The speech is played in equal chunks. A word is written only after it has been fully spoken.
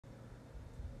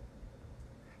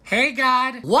Hey,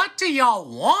 God, what do y'all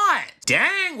want?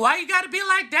 Dang, why you gotta be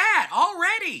like that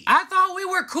already? I thought we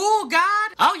were cool,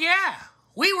 God. Oh, yeah.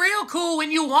 We real cool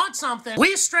when you want something.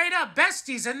 We straight up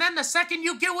besties, and then the second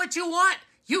you get what you want,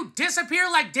 you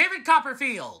disappear like David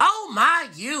Copperfield. Oh my,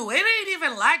 it ain't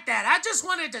even like that. I just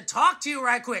wanted to talk to you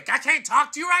right quick. I can't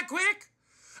talk to you right quick?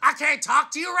 I can't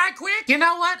talk to you right quick? You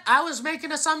know what? I was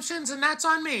making assumptions, and that's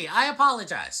on me. I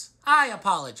apologize.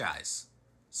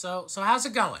 So how's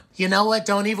it going? You know what?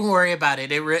 Don't even worry about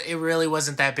it. It really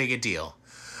wasn't that big a deal.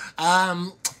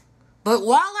 But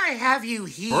while I have you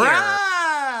here,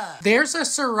 bruh, there's a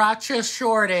sriracha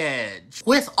shortage.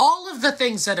 With all of the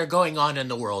things that are going on in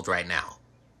the world right now,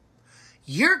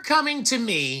 you're coming to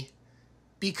me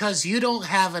because you don't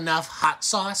have enough hot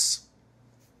sauce?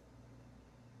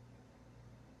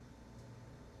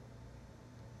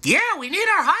 Yeah, we need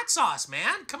our hot sauce,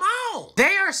 man. Come on.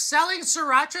 They are selling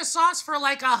sriracha sauce for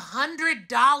like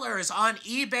 $100 on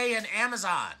eBay and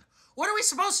Amazon. What are we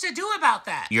supposed to do about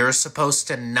that? You're supposed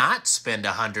to not spend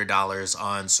 $100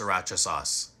 on sriracha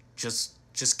sauce. Just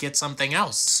get something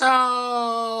else.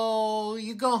 So,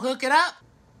 you gonna hook it up?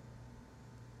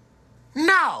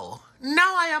 No,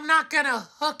 I am not gonna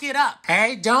hook it up.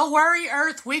 Hey, don't worry,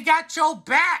 Earth. We got your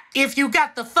back. If you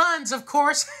got the funds, of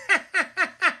course.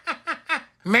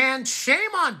 Man,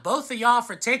 shame on both of y'all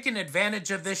for taking advantage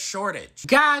of this shortage.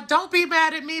 God, don't be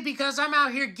mad at me because I'm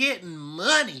out here getting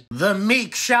money. The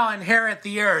meek shall inherit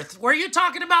the earth. Were you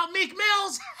talking about Meek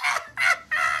Mills?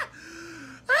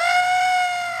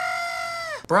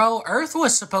 Bro, Earth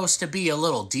was supposed to be a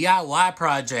little DIY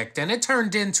project and it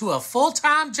turned into a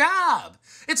full-time job.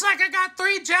 It's like I got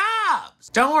 3 jobs.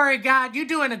 Don't worry, God, you're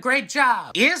doing a great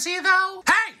job. Is he, though?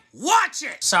 Hey, watch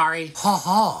it! Sorry. Ha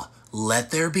ha.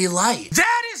 Let there be light.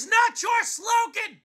 That is not your slogan!